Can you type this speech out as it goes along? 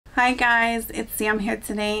Hi guys, it's Sam here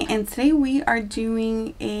today, and today we are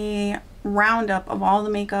doing a roundup of all the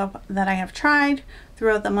makeup that I have tried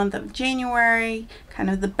throughout the month of January, kind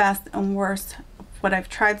of the best and worst of what I've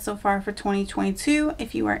tried so far for 2022.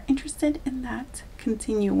 If you are interested in that,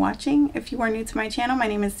 continue watching. If you are new to my channel, my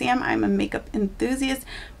name is Sam. I'm a makeup enthusiast.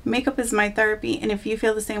 Makeup is my therapy, and if you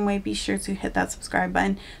feel the same way, be sure to hit that subscribe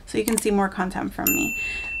button so you can see more content from me.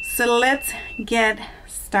 So let's get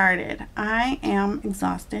started. I am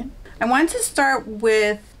exhausted. I wanted to start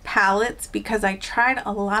with palettes because I tried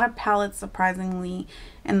a lot of palettes surprisingly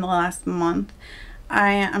in the last month.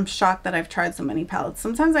 I am shocked that I've tried so many palettes.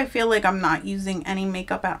 Sometimes I feel like I'm not using any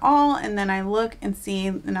makeup at all, and then I look and see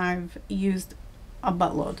and I've used a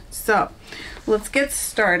buttload. So let's get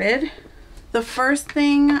started. The first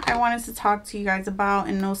thing I wanted to talk to you guys about,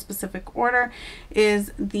 in no specific order,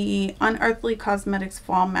 is the Unearthly Cosmetics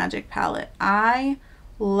Fall Magic Palette. I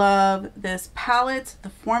love this palette. The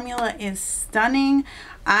formula is stunning.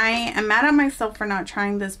 I am mad at myself for not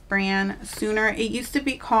trying this brand sooner. It used to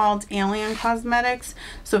be called Alien Cosmetics.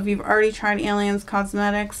 So if you've already tried Alien's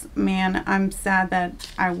Cosmetics, man, I'm sad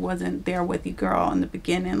that I wasn't there with you, girl, in the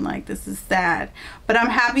beginning. Like, this is sad. But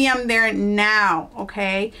I'm happy I'm there now,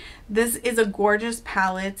 okay? This is a gorgeous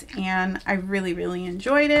palette, and I really, really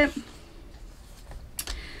enjoyed it.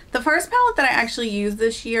 The first palette that I actually used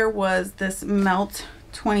this year was this Melt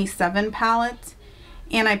 27 palette,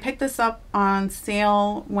 and I picked this up on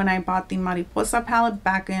sale when I bought the Mariposa palette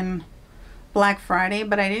back in Black Friday,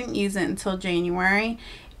 but I didn't use it until January.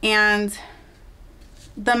 And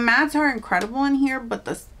the mattes are incredible in here, but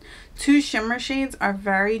the two shimmer shades are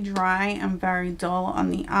very dry and very dull on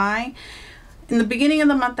the eye. In the beginning of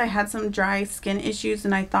the month I had some dry skin issues,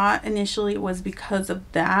 and I thought initially it was because of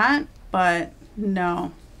that, but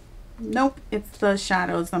no, nope, it's the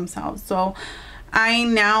shadows themselves. So I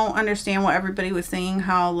now understand what everybody was saying,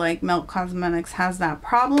 how like Melt Cosmetics has that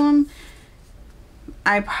problem.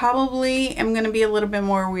 I probably am going to be a little bit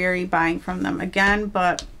more weary buying from them again,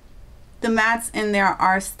 but the mattes in there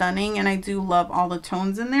are stunning, and I do love all the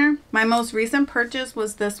tones in there. My most recent purchase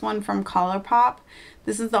was this one from Collab.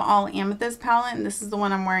 This is the All Amethyst palette, and this is the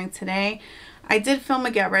one I'm wearing today. I did film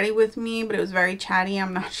a get ready with me, but it was very chatty.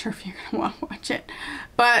 I'm not sure if you're going to want to watch it,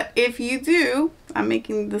 but if you do, I'm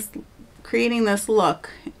creating this look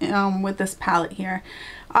with this palette here.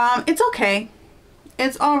 It's okay,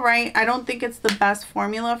 it's all right. I don't think it's the best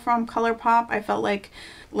formula from Colourpop. I felt like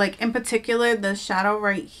in particular the shadow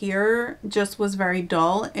right here just was very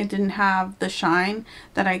dull. It didn't have the shine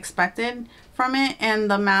that I expected from it, and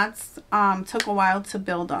the mattes took a while to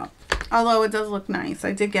build up, although it does look nice.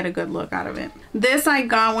 I did get a good look out of it. This I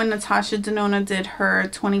got when Natasha Denona did her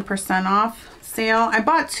 20% off sale. I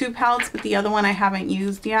bought two palettes, but the other one I haven't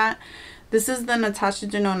used yet. This is the Natasha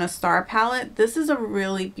Denona Star palette. This is a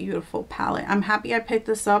really beautiful palette. I'm happy I picked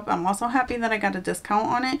this up. I'm also happy that I got a discount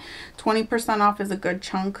on it. 20% off is a good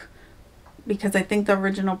chunk, because I think the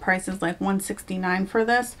original price is like $169 for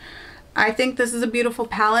this. I think this is a beautiful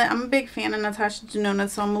palette. I'm a big fan of Natasha Denona,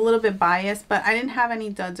 so I'm a little bit biased, but I didn't have any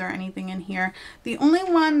duds or anything in here. The only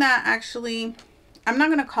one that actually, I'm not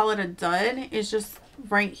going to call it a dud, is just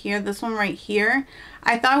right here, this one right here.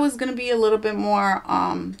 I thought it was going to be a little bit more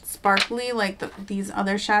sparkly like these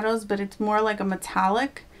other shadows, but it's more like a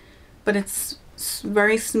metallic, but it's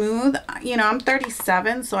very smooth. You know, I'm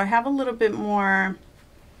 37, so I have a little bit more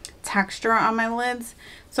texture on my lids,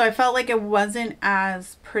 so I felt like it wasn't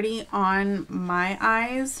as pretty on my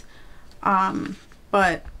eyes,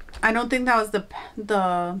 but I don't think that was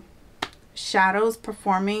the shadows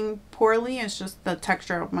performing poorly. It's just the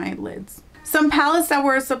texture of my lids. Some palettes that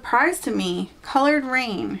were a surprise to me. Colored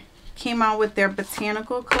RAINE came out with their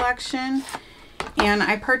Botanical collection, and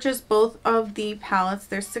I purchased both of the palettes.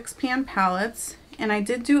 They're 6-pan palettes, and I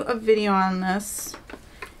did do a video on this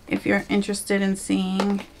if you're interested in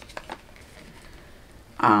seeing.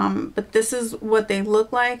 But this is what they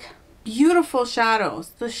look like. Beautiful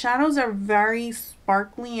shadows. The shadows are very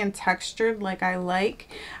sparkly and textured, like I like.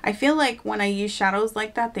 I feel like when I use shadows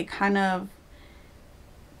like that, they kind of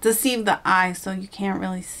deceive the eye, so you can't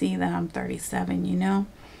really see that I'm 37, you know.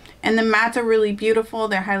 And the mattes are really beautiful.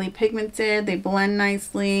 They're highly pigmented. They blend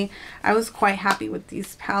nicely. I was quite happy with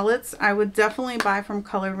these palettes. I would definitely buy from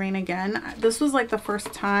Colored RAINE again. This was like the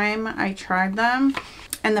first time I tried them,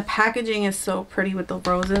 and the packaging is so pretty with the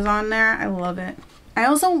roses on there. I love it. I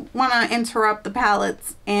also want to interrupt the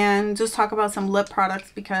palettes and just talk about some lip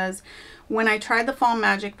products, because when I tried the Fall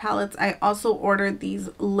Magic palettes, I also ordered these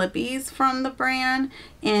lippies from the brand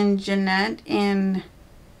in Jeanette and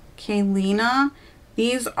Kaylina.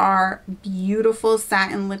 These are beautiful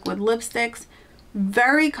satin liquid lipsticks.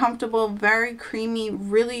 Very comfortable, very creamy,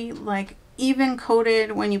 really like even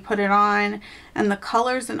coated when you put it on, and the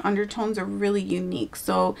colors and undertones are really unique.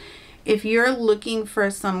 So if you're looking for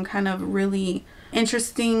some kind of really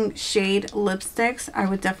interesting shade lipsticks, I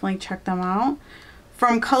would definitely check them out.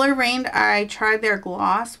 From Color RAINE, I tried their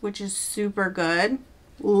gloss, which is super good.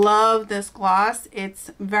 Love this gloss.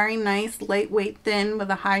 It's very nice, lightweight, thin with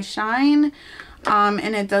a high shine,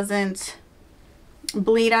 and it doesn't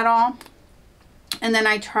bleed at all. And then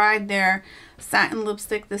I tried their satin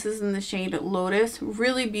lipstick. This is in the shade Lotus.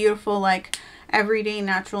 Really beautiful, like everyday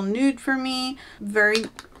natural nude for me.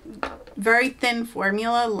 Very thin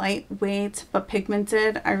formula, lightweight but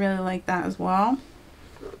pigmented. I really like that as well.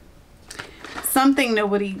 Something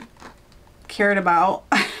nobody cared about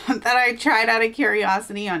that I tried out of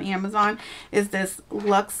curiosity on Amazon is this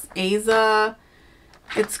Luxe Aza.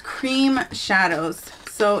 It's cream shadows.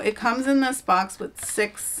 So it comes in this box with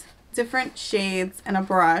 6 different shades and a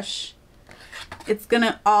brush. It's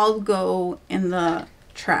gonna all go in the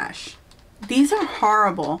trash. These are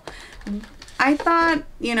horrible. I thought,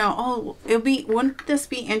 you know, oh, wouldn't this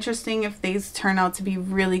be interesting if these turn out to be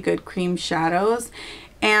really good cream shadows?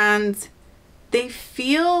 And they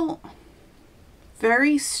feel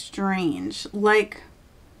very strange, like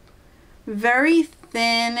very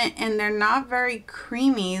thin, and they're not very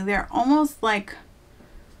creamy. They're almost like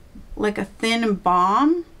a thin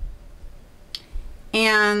balm,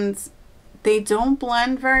 and they don't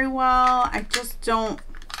blend very well. I just don't.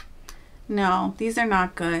 No, these are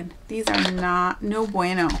not good. These are not, no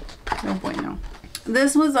bueno, no bueno.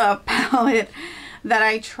 This was a palette that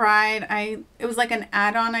I tried. It was like an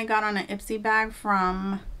add-on I got on an Ipsy bag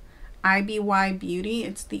from IBY Beauty.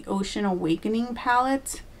 It's the Ocean Awakening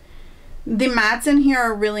palette. The mattes in here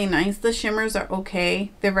are really nice. The shimmers are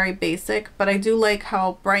okay. They're very basic, but I do like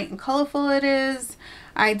how bright and colorful it is.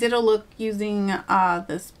 I did a look using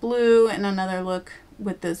this blue and another look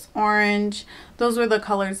with this orange. Those were the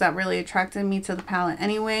colors that really attracted me to the palette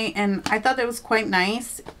anyway, and I thought it was quite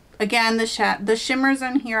nice. Again, the shimmers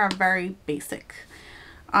in here are very basic.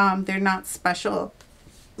 They're not special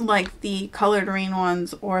like the Colored RAINE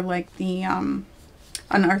ones or like the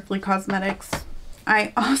Unearthly Cosmetics.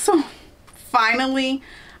 I also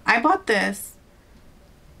I bought this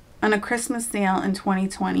on a Christmas sale in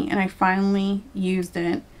 2020 and I finally used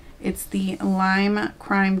it. It's the Lime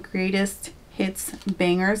Crime Greatest Hits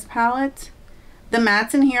Bangers palette. The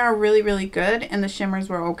mattes in here are really, really good, and the shimmers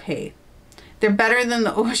were okay. They're better than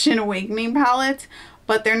the Ocean Awakening palette,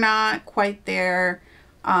 but they're not quite there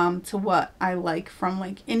to what I like from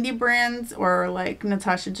like indie brands or like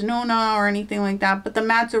Natasha Denona or anything like that. But the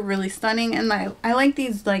mattes are really stunning, and I like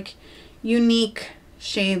these like unique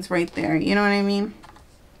shades right there, you know what I mean?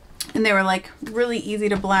 And they were like really easy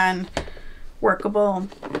to blend, workable.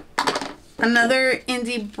 Another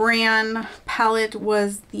indie brand palette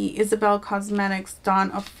was the ITSBEL Cosmetics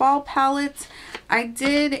Dawn of Fall palette. I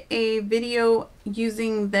did a video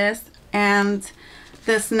using this and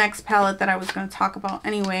this next palette that I was going to talk about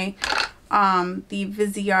anyway, the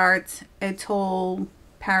VISEART Atoll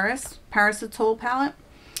Paris Atoll palette.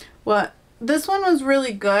 Well, this one was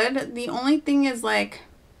really good. The only thing is, like,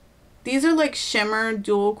 these are like shimmer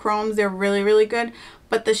dual chromes. They're really, really good.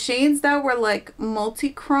 But the shades that were like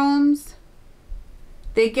multi-chromes,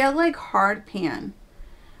 they get like hard pan,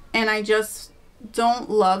 and I just don't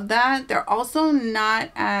love that. They're also not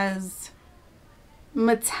as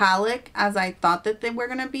metallic as I thought that they were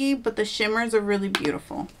gonna be, but the shimmers are really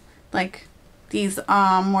beautiful. Like these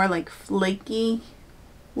more like flaky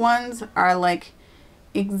ones are like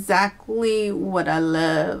exactly what I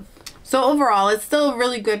love. So overall, it's still a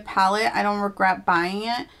really good palette. I don't regret buying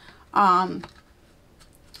it.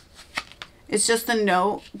 It's just a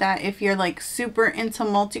note that if you're like super into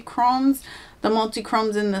multi-chromes, the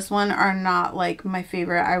multi-chromes in this one are not like my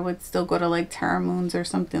favorite. I would still go to like Terra Moons or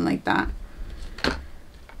something like that.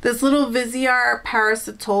 This little VISEART Paris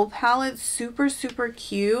Atoll palette, super, super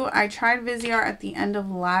cute. I tried VISEART at the end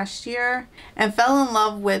of last year and fell in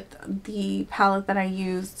love with the palette that I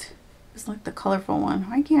used. It's like the colorful one.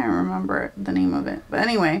 I can't remember the name of it. But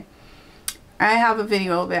anyway, I have a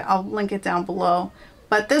video of it. I'll link it down below.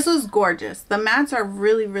 But this was gorgeous. The mattes are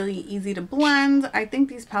really, really easy to blend. I think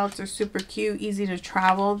these palettes are super cute, easy to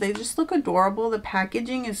travel. They just look adorable. The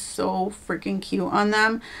packaging is so freaking cute on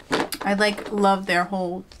them. I like love their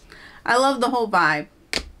whole, I love the whole vibe.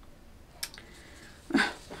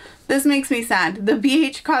 This makes me sad. The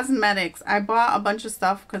BH Cosmetics. I bought a bunch of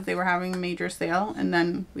stuff because they were having a major sale, and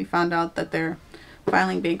then we found out that they're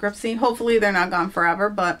filing bankruptcy. Hopefully they're not gone forever,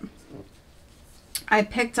 but I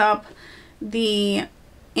picked up the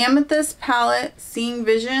Amethyst palette, Seeing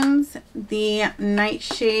Visions, the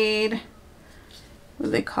Nightshade, what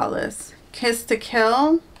do they call this? Kiss to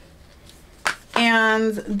Kill,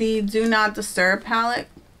 and the Do Not Disturb palette.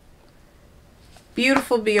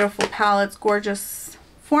 Beautiful, beautiful palettes, gorgeous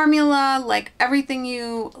formula, like everything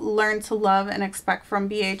you learn to love and expect from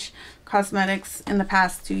BH Cosmetics in the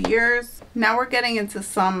past 2 years. Now we're getting into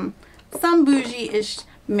some bougie-ish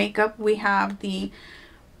makeup. We have the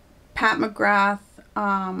Pat McGrath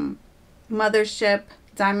Mothership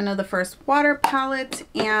Diamond of the First Water palette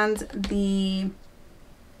and the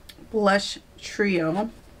blush trio.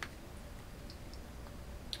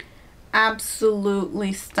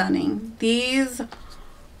 Absolutely stunning. These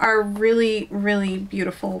are really, really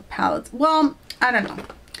beautiful palettes. Well, I don't know.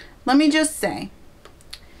 Let me just say,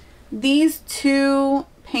 these two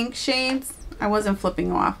pink shades, I wasn't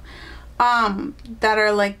flipping off, that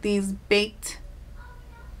are like these baked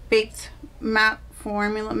matte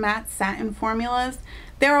satin formulas,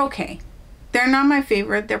 they're okay. They're not my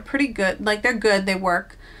favorite. They're pretty good. Like, they're good, they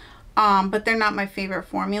work. But they're not my favorite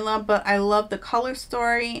formula. But I love the color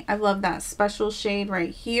story. I love that special shade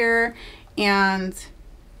right here. And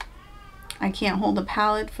I can't hold the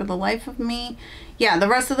palette for the life of me. Yeah, the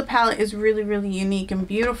rest of the palette is really, really unique and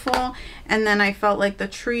beautiful. And then I felt like the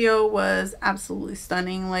trio was absolutely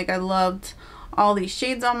stunning. Like, I loved all these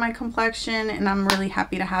shades on my complexion, and I'm really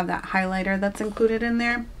happy to have that highlighter that's included in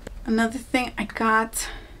there. Another thing I got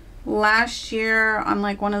last year on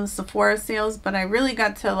like one of the Sephora sales, but I really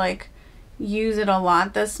got to like use it a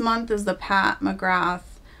lot this month, is the Pat McGrath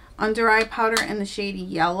under eye powder in the shade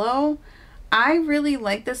Yellow. I really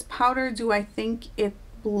like this powder. Do I think it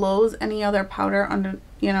blows any other powder under,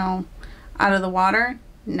 you know, out of the water?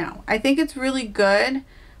 No. I think it's really good,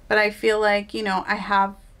 but I feel like, you know,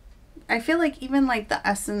 I feel like even like the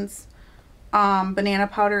Essence banana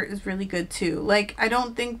powder is really good too. Like, I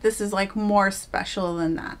don't think this is like more special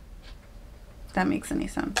than that. If that makes any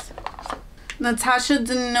sense. Natasha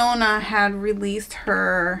Denona had released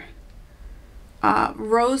her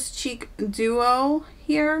Rose Cheek Duo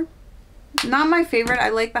here. Not my favorite. I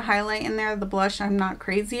like the highlight in there. The blush I'm not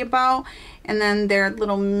crazy about. And then their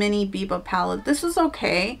little mini Biba palette. This is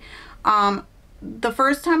okay. The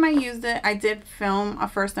first time I used it, I did film a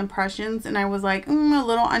first impressions, and I was like a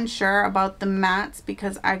little unsure about the mattes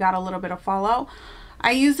because I got a little bit of fallout. I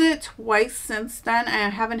used it twice since then, and I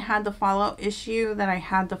haven't had the fallout issue that I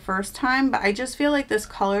had the first time, but I just feel like this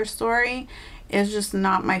color story is just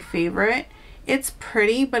not my favorite. It's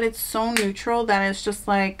pretty, but it's so neutral that it's just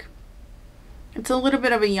like, it's a little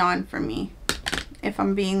bit of a yawn for me, if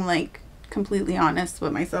I'm being like completely honest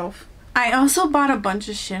with myself. I also bought a bunch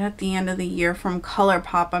of shit at the end of the year from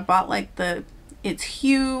ColourPop. I bought like the It's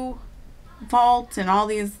Hue Vault and all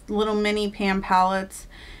these little mini pan palettes.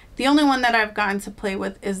 The only one that I've gotten to play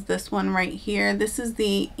with is this one right here. This is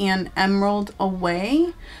the An Emerald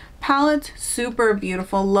Away palette. Super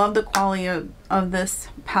beautiful. Love the quality of this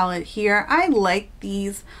palette here. I like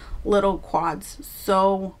these little quads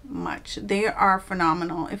so much. They are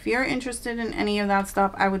phenomenal. If you're interested in any of that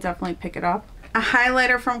stuff, I would definitely pick it up. A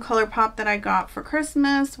highlighter from ColourPop that I got for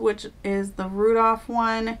Christmas, which is the Rudolph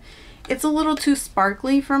one. It's a little too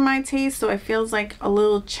sparkly for my taste, so it feels like a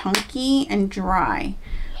little chunky and dry.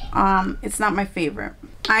 It's not my favorite.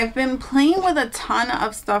 I've been playing with a ton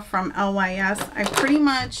of stuff from LYS.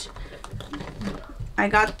 I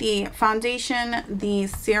got the foundation, the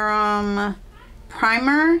serum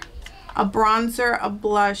primer, a bronzer, a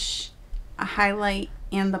blush, a highlight,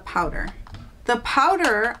 and the powder. The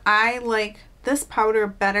powder, I like this powder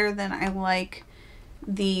better than I like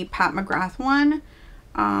the Pat McGrath one.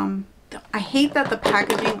 I hate that the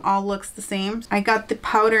packaging all looks the same. I got the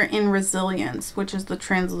powder in Resilience, which is the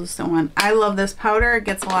translucent one. I love this powder. It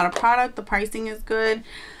gets a lot of product. The pricing is good.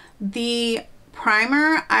 The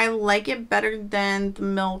primer, I like it better than the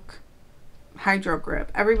Milk Hydro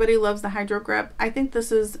Grip. Everybody loves the Hydro Grip. I think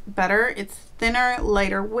this is better. It's thinner,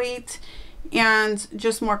 lighter weight, and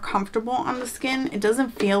just more comfortable on the skin. It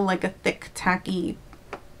doesn't feel like a thick, tacky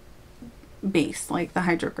base like the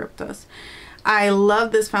Hydro Grip does. I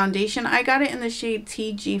love this foundation. I got it in the shade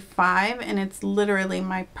TG5, and it's literally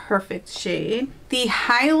my perfect shade. The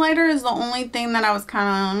highlighter is the only thing that I was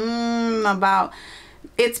kind of about.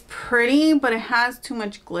 It's pretty, but it has too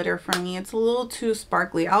much glitter for me. It's a little too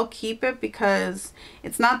sparkly. I'll keep it because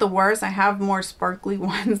it's not the worst. I have more sparkly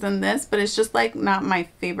ones than this, but it's just like not my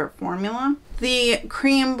favorite formula. The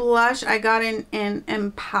cream blush I got in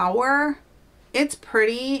Empower. It's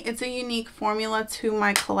pretty. It's a unique formula to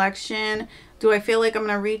my collection. Do I feel like I'm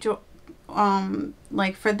going to reach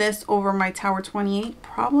like for this over my Tower 28?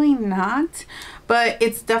 Probably not, but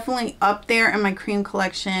it's definitely up there in my cream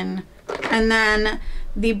collection. And then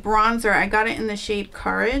the bronzer, I got it in the shade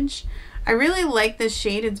Courage. I really like this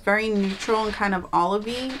shade. It's very neutral and kind of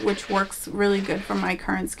olivey, which works really good for my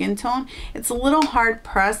current skin tone. It's a little hard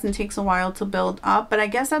pressed and takes a while to build up, but I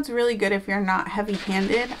guess that's really good if you're not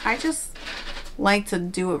heavy-handed. I just like to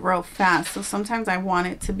do it real fast, so sometimes I want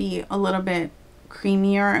it to be a little bit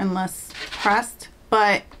creamier and less pressed,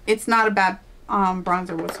 but it's not a bad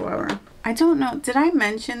bronzer whatsoever. I don't know, did I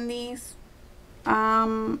mention these? I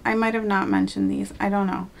might have not mentioned these. I don't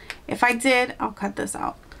know. If I did, I'll cut this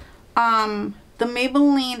out. The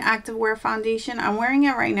Maybelline Activewear foundation, I'm wearing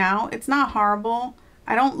it right now. It's not horrible.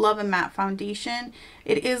 I don't love a matte foundation.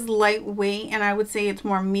 It is lightweight, and I would say it's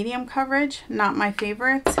more medium coverage, not my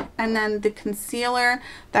favorite. And then the concealer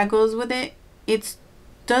that goes with it, it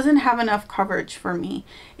doesn't have enough coverage for me.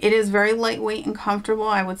 It is very lightweight and comfortable,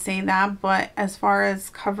 I would say that, but as far as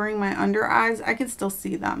covering my under eyes, I can still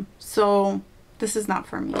see them. So this is not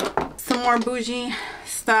for me. Some more bougie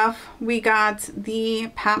stuff. We got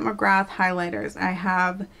the Pat McGrath highlighters. I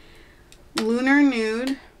have Lunar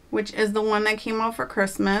Nude, which is the one that came out for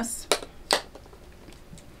Christmas.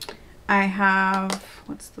 I have,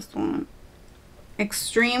 what's this one?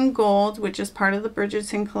 Extreme Gold, which is part of the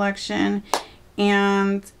Bridgerton collection,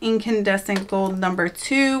 and Incandescent Gold number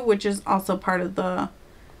 2, which is also part of the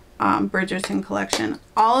Bridgerton collection.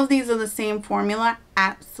 All of these are the same formula.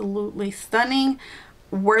 Absolutely stunning.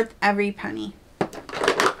 Worth every penny.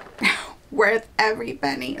 Worth every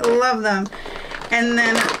penny. I love them. And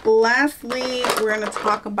then lastly, we're going to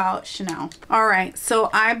talk about Chanel. All right, so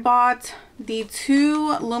I bought the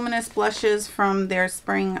 2 luminous blushes from their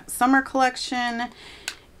spring summer collection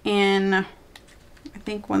in, I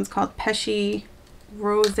think one's called Pesci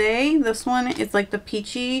Rosé. This one is like the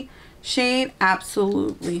peachy shade.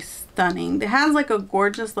 Absolutely stunning. It has like a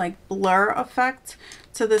gorgeous like blur effect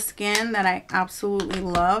to the skin that I absolutely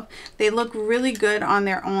love. They look really good on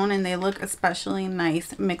their own, and they look especially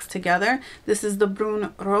nice mixed together. This is the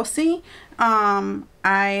Brun Rossi.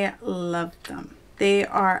 I love them. They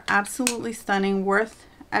are absolutely stunning, worth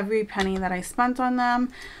every penny that I spent on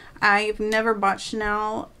them. I've never bought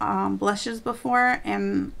Chanel blushes before,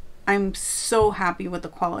 and I'm so happy with the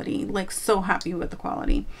quality, like so happy with the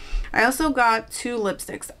quality. I also got 2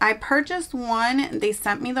 lipsticks. I purchased one, they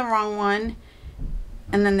sent me the wrong one,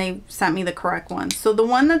 and then they sent me the correct one. So the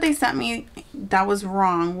one that they sent me that was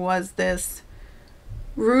wrong was this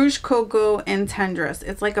Rouge Coco Intendresse.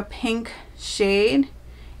 It's like a pink shade.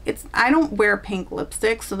 I don't wear pink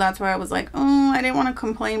lipstick, so that's why I was like, oh, I didn't want to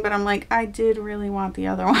complain, but I'm like, I did really want the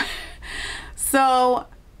other one. So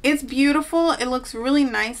it's beautiful. It looks really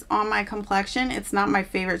nice on my complexion. It's not my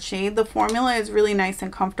favorite shade. The formula is really nice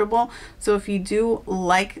and comfortable. So if you do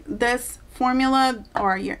like this formula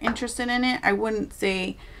or you're interested in it, I wouldn't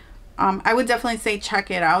say, I would definitely say check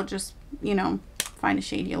it out. Just, you know, find a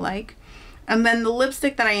shade you like. And then the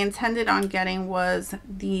lipstick that I intended on getting was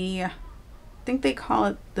the, I think they call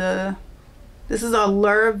it the, this is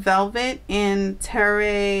Allure Velvet in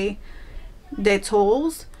Terre de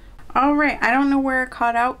Tolles. All right, I don't know where it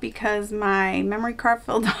cut out because my memory card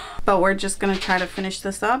filled up, but we're just gonna try to finish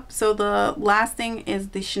this up. So the last thing is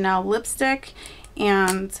the Chanel lipstick,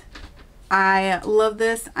 and I love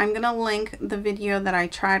this. I'm gonna link the video that I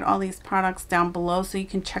tried all these products down below so you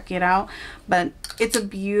can check it out, but it's a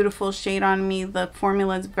beautiful shade on me. The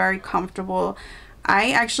formula is very comfortable.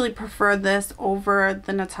 I actually prefer this over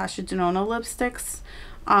the Natasha Denona lipsticks.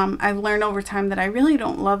 I've learned over time that I really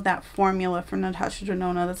don't love that formula from Natasha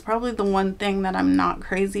Denona. That's probably the one thing that I'm not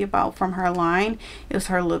crazy about from her line is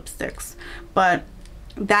her lipsticks. But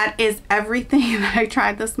that is everything that I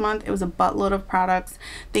tried this month. It was a buttload of products.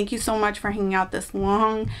 Thank you so much for hanging out this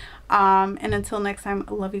long. And until next time,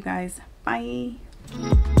 I love you guys. Bye.